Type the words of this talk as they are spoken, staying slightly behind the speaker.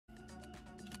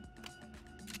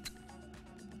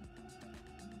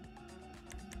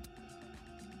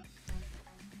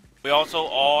We also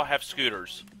all have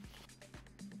scooters.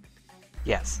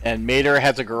 Yes. And Mater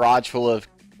has a garage full of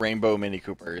rainbow Mini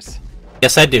Coopers.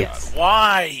 Yes, I do. Yes.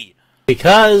 Why?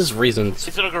 Because reasons.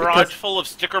 Is it a garage full of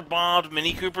sticker-bombed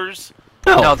Mini Coopers?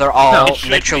 No, they're all It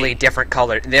should literally be. different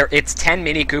colors. It's 10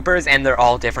 Mini Coopers, and they're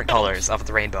all different colors of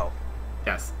the rainbow.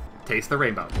 Yes. Taste the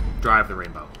rainbow. Drive the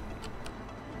rainbow.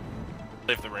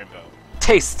 Live the rainbow.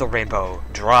 Taste the rainbow.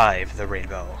 Drive the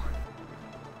rainbow.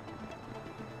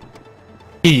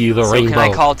 Be the So rainbow. can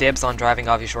I call dibs on driving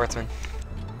Avi Schwartzman?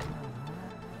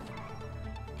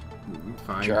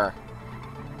 Fine. Sure.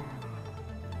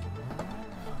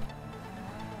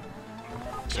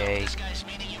 Okay.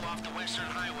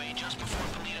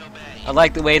 I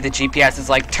like the way the GPS is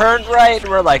like, turn right, and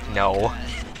we're like, no.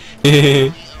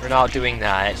 We're not doing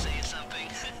that.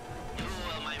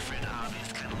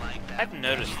 I've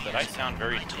noticed that I sound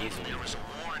very nasally.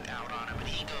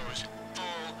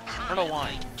 I don't know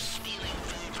why.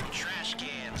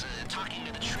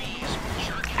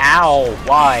 Ow,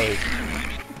 why?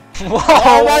 Whoa!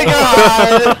 Oh my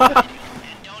god!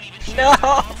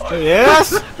 No!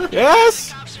 Yes!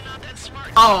 Yes!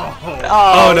 Oh!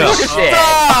 Oh, no. shit!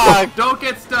 Fuck! Don't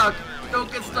get stuck!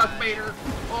 Don't get stuck, Mater!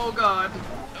 Oh god!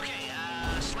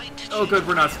 Oh good,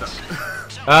 we're not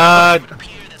stuck.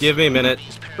 Give me a minute.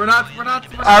 We're not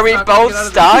Are we stuck. both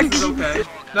Get out of this. stuck? This is okay.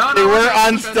 No, They no, were we're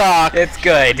good. unstuck! It's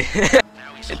good.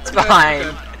 It's Good, fine.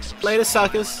 good. Later,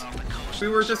 suckers. We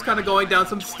were just kind of going down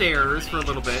some stairs for a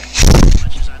little bit.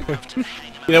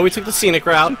 You know, we took the scenic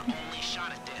route.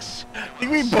 I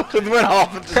think we both went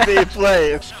off at the same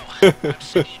place.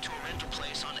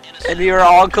 And we were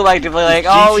all collectively like,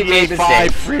 oh, we made GTA a 5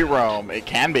 mistake. free roam. It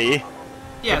can be.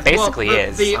 Yeah, It basically well,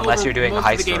 is, unless you're doing a most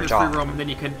heist of the game or a is job. free roam, and then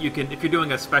you can if you're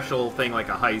doing a special thing like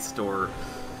a heist or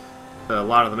a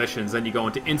lot of the missions, then you go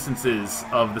into instances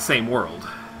of the same world.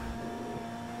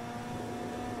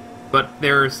 But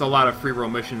there's a lot of free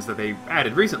roam missions that they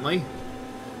added recently.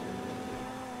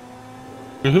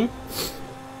 Mm-hmm.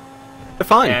 They're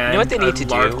fine. And You know what they need to a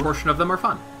large do? portion of them are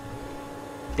fun.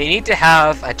 They need to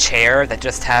have a chair that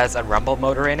just has a rumble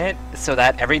motor in it, so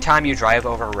that every time you drive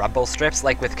over rumble strips,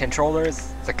 like with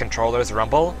controllers, the controllers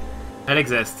rumble. It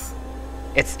exists.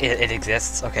 It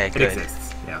exists? Okay, It good.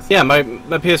 exists. Yes. Yeah, my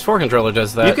PS4 controller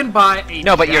does that. You can buy a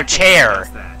No, but your jacket chair. that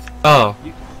does that. Oh.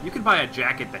 You can buy a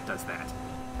jacket that does that.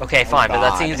 Okay, fine, but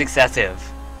that God. seems excessive.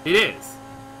 It is.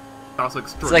 It's also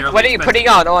It's extraordinarily like, what are you expensive. putting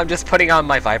on? Oh, I'm just putting on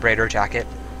my vibrator jacket.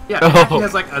 Yeah, it Oh. actually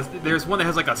has like there's one that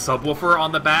has like a subwoofer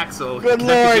on the back, so Good it can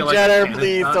feel lord, like a Jenner, cannon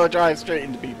please shot. don't drive straight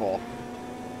into people.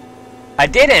 I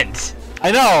didn't!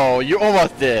 I know, you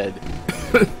almost did.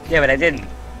 Yeah, but I didn't.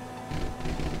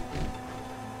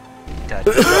 Da,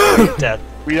 da, da,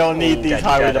 We don't need these Da,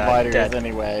 highway da, da, dividers da.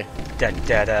 anyway. da,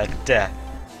 da, da, da.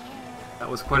 That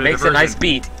was quite a Makes a diversion. nice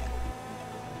beat.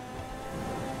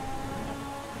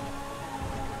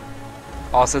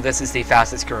 Also, this is the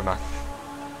fastest Kuruma.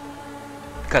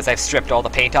 Because I've stripped all the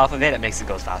paint off of it, it makes it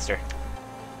go faster.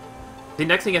 The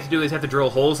next thing you have to do is have to drill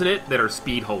holes in it that are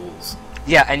speed holes.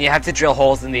 Yeah, and you have to drill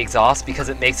holes in the exhaust because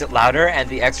it makes it louder, and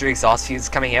the extra exhaust fumes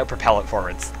coming out propel it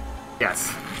forwards.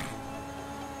 Yes.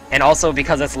 And also,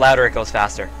 because it's louder, it goes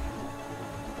faster.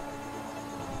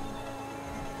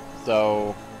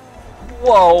 So,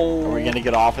 Whoa! are we gonna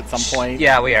get off at some point?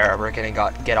 Yeah, we are. We're gonna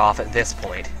get off at this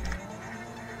point.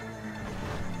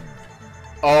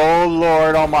 Oh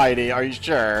lord almighty, are you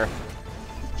sure?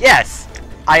 Yes!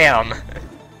 I am.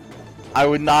 I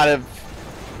would not have...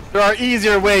 There are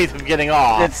easier ways of getting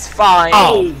off. It's fine.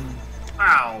 Oh!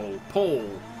 Ow! Pole.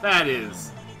 That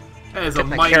is a Took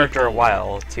my mighty character a pole.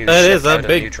 while to That shift is a out of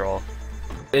big- neutral.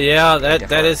 Yeah, that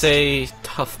is Difference. a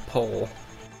tough pull.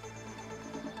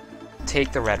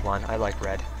 Take the red one. I like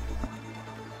red.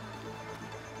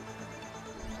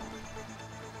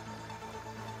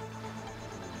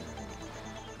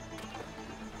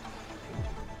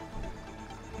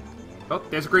 Oh,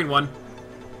 there's a green one.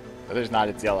 But there's not,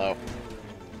 it's yellow.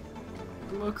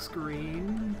 Looks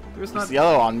green. There's It's not.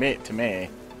 yellow on me, to me.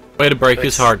 Way to break his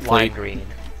It's heart, lime Fleet. green.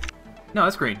 No,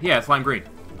 it's green. Yeah, it's lime green.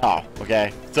 Oh,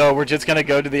 okay. So we're just gonna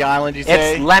go to the island, you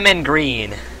say? It's lemon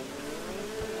green.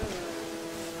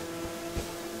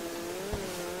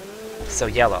 So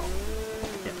yellow.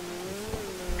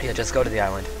 Yeah, just go to the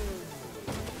island.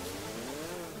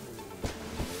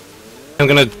 I'm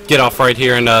gonna get off right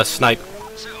here and snipe.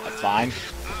 That's fine.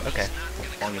 Okay.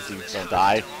 As long as you don't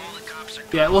die.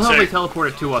 Yeah, we'll So- hopefully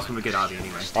teleport it to us when we get Avi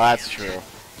anyway. Oh, that's true.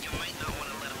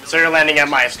 So you're landing at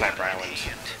my sniper island.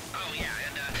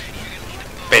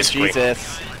 Basically.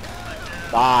 Jesus.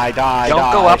 Die, die, Don't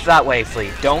die. go up that way,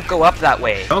 Fleet. Don't go up that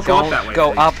way. Don't go up that way, Go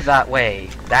Fleet. up that way.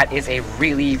 That is a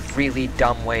really, really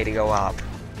dumb way to go up.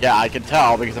 Yeah, I can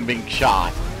tell because I'm being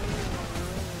shot.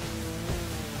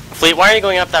 Fleet, why are you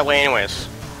going up that way anyways?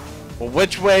 Well,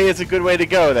 which way is a good way to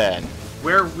go then?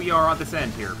 Where we are on this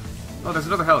end here. Oh, there's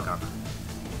another helicopter.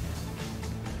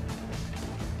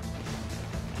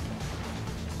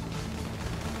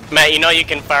 Matt, you know you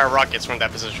can fire rockets from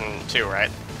that position too, right?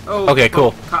 Oh, Okay,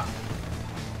 cool.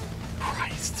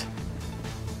 Christ.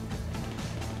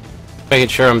 Making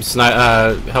sure I'm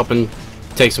helping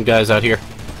take some guys out here.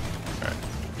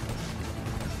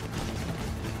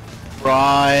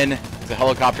 Run. There's a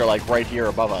helicopter like right here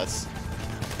above us.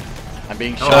 I'm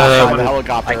being shot by the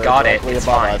helicopter I got it. directly It's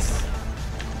above fine. us.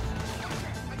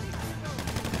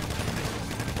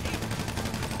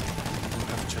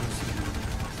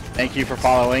 Thank you for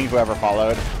following, whoever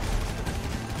followed.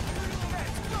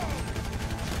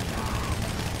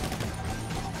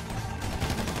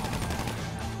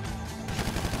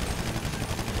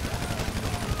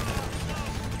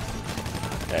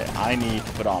 Okay, I need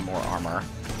to put on more armor.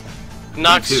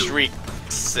 Nox too. Street.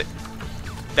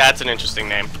 That's an interesting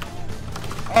name.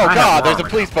 Oh I have god, there's a armor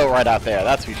police boat right out there.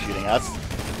 That's who's shooting us.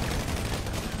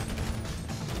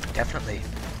 Definitely.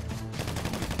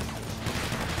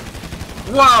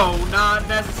 Whoa, not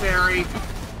necessary.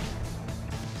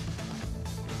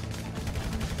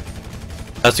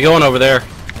 How's it going over there?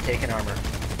 Taking armor.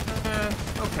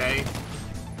 Okay.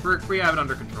 We have it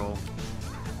under control.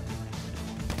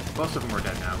 Most of them are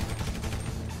dead now.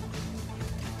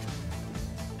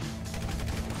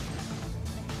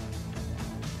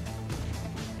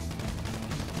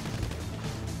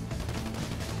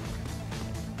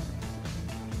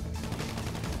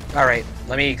 Alright,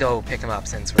 let me go pick him up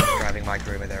since we're driving my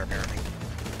Kuruma there apparently.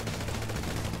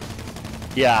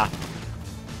 Yeah.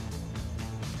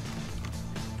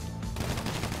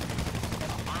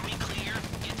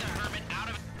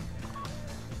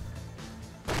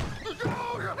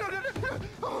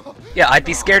 Yeah, I'd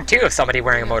be scared too if somebody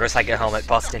wearing a motorcycle helmet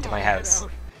busted into my house.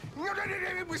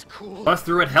 It was cool. Bust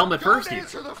through it helmet Don't first, you.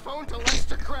 answer the phone to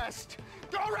Lester Crest.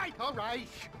 All right, all right.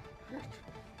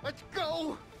 Let's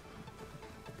go.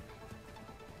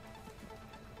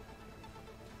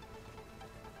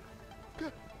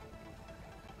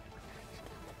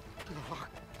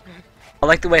 I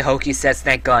like the way Hokie says,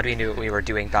 thank God we knew what we were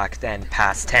doing back then,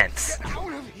 past tense.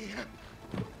 Out of here.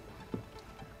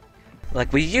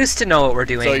 Like, we used to know what we're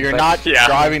doing, So you're but not Yeah.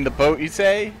 driving the boat, you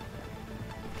say?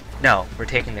 no, we're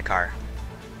taking the car.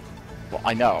 Well,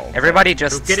 I know. Everybody So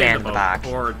just get stand in the in the boat, back.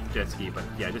 or jet ski, but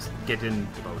yeah, just get in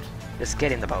the boat. Just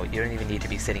get in the boat. You don't even need to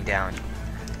be sitting down.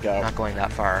 Go. Not going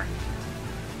that far.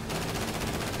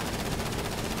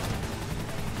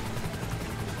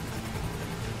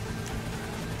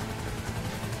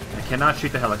 I cannot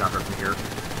shoot the helicopter from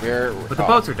here, but the oh.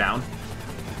 boats are down.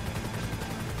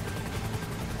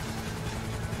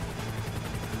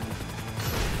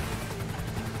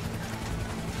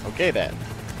 Okay then.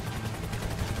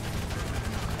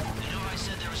 You know I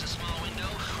said there was a small window?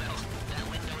 Well,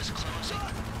 that window is closing.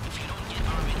 If you don't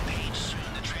get Army to page soon,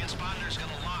 the transponder's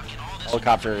gonna lock and all this...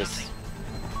 Helicopters.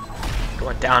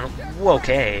 Going down.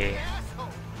 Okay.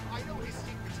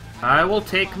 I will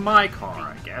take my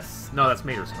car, I guess. No, that's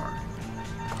Mater's car.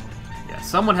 Yeah,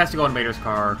 someone has to go in Mater's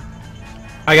car.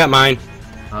 I got mine.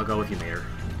 I'll go with you, Mater.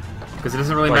 Because it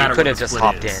doesn't really Well, matter you could what have the just split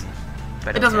hopped is. in.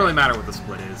 But It doesn't okay. really matter what the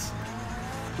split is.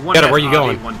 One Jetter, has where you Avi,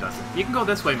 going? One doesn't. You can go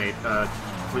this way, mate.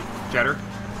 Jetter.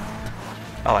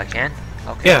 Oh, I can?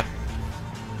 Okay. Yeah.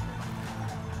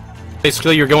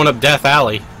 Basically, you're going up Death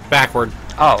Alley, backward.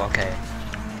 Oh, okay.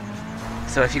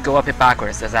 So if you go up it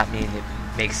backwards, does that mean it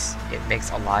makes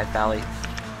Alive Valley?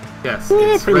 Yes,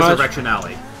 Yeah, it's pretty much. Resurrection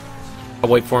Alley. I'll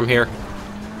wait for him here.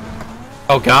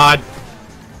 Oh God.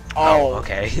 Oh,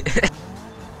 okay.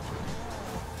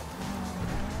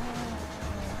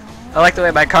 I like the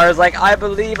way my car is like, I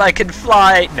believe I can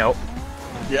fly! Nope.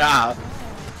 Yeah.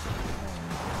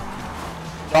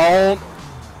 Don't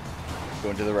go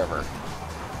into the river.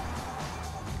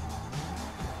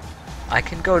 I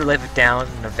can go to live down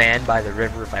in a van by the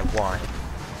river if I want.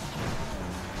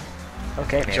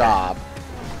 Okay, Good maybe. job.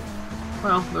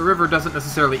 Well, the river doesn't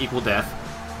necessarily equal death.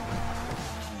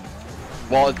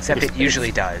 Well, Except it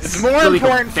usually does. It's more Still equal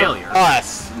important for failure.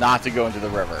 us not to go into the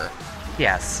river.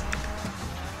 Yes.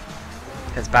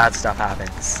 Because bad stuff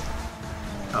happens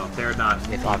Oh, they're not.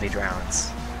 if Avi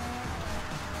drowns.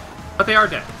 But they are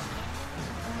dead.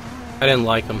 I didn't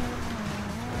like him.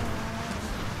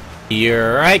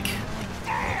 Yurike.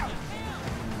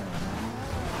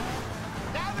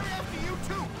 Now they're after you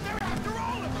too. They're after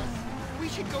all of us. We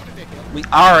should go to the hill. We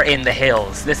are in the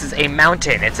hills. This is a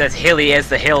mountain. It's as hilly as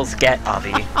the hills get,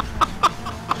 Avi.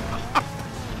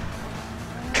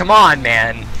 Come on,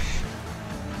 man.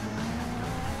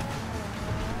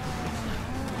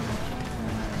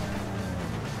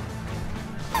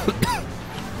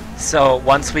 So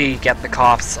once we get the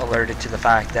cops alerted to the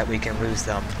fact that we can lose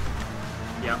them,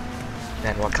 Yep.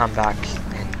 then we'll come back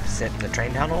and sit in the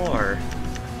train tunnel, or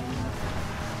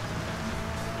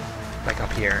like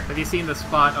up here. Have you seen the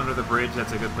spot under the bridge?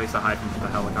 That's a good place to hide from the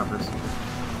helicopters.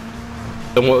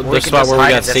 The spot where we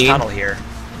got this seen? tunnel here,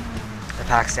 the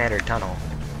Pack Standard tunnel.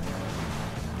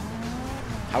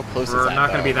 How close is We're that? not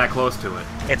going to be though? that close to it.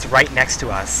 It's right next to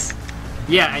us.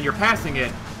 Yeah, and you're passing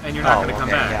it, and you're not going to come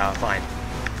okay, back. yeah, fine.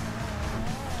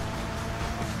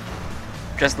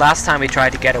 Just last time we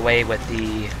tried to get away with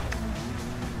the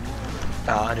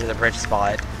under the bridge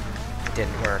spot, it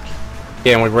didn't work.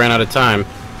 Yeah, and we ran out of time.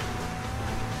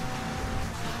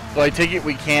 So I take it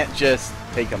we can't just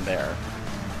take them there.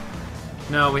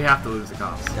 No, we have to lose the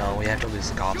cops. No, we have to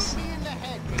lose the cops. Shoot me in the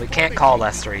head. We can't call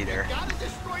Lester either, Gotta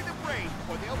destroy the brain,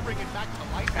 or they'll bring it back to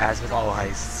life. as with all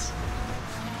heists.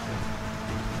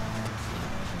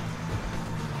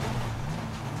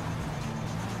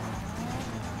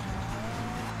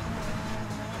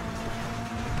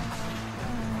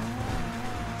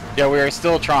 Yeah, we are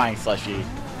still trying, Slushy.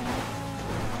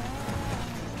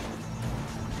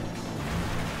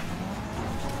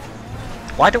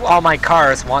 Why do all my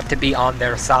cars want to be on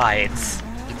their sides?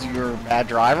 Is you a bad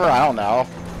driver? I don't know.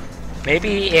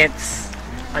 Maybe it's...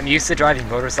 I'm used to driving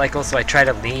motorcycles, so I try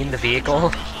to lean the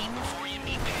vehicle.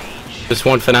 This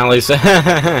one finale.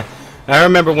 I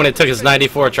remember when it took us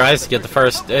 94 tries to get the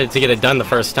first to get it done the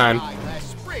first time.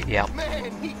 Last spring. Yep.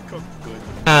 Man, he cooked good.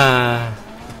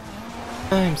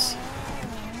 Times.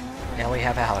 Now we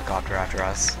have a helicopter after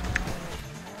us.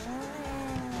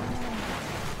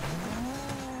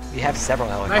 We have several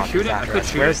I helicopters shoot it? I after could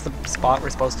us. shoot Where's it. the spot we're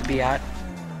supposed to be at?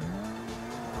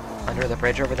 Under the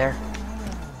bridge over there?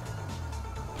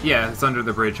 Yeah, it's under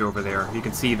the bridge over there. You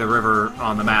can see the river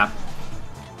on the map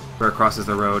where it crosses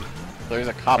the road. There's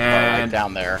a cop car right And-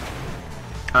 down there.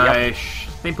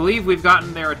 They believe we've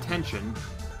gotten their attention.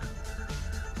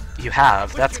 You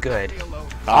have, that's good.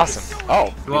 Cops. Awesome.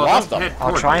 Oh, we Well, lost don't them. head I'll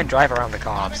toward try them. and drive around the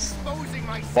cops. Exposing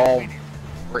myself Well, in it.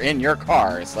 we're in your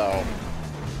car, so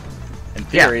in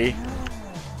Yeah. theory,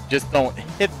 just don't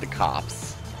hit the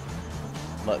cops.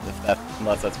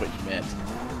 Unless that's what you meant.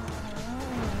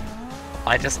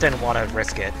 I just didn't want to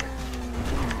risk it.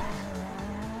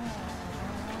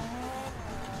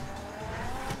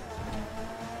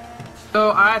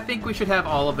 So I think we should have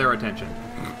all of their attention.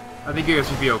 I think you guys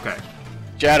should be okay.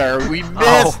 Jetter, we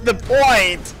missed Oh. the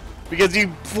point because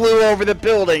you flew over the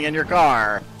building in your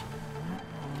car.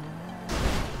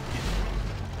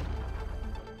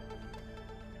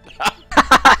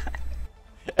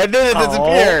 And then it Oh.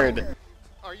 disappeared.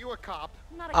 Are you a cop?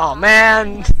 I'm not a Oh, cop, man.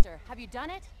 I'm Lester. Have you done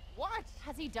it? What?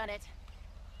 Has he done it?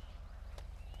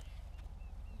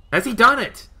 Has he done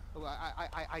it? Oh,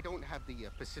 I don't have the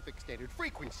Pacific Standard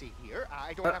frequency here. I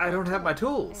I don't have my Is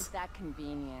tools. that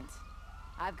convenient?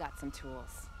 I've got some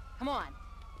tools. Come on.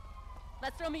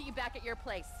 Lester will meet you back at your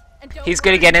place. And don't He's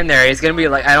gonna worry, get in there, he's gonna be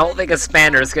like, I don't think a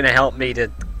spanner is gonna help me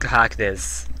to hack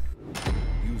this.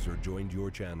 User joined your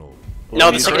channel. No,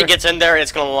 that somebody gets in there and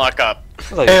it's gonna lock up.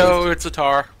 Hello, it's a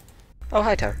tar. Oh,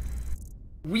 hi, Tar.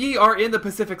 We are in the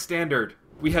Pacific Standard.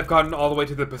 We have gotten all the way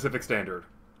to the Pacific Standard.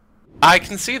 I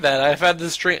can see that. I've had the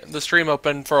stream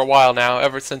open for a while now,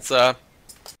 ever since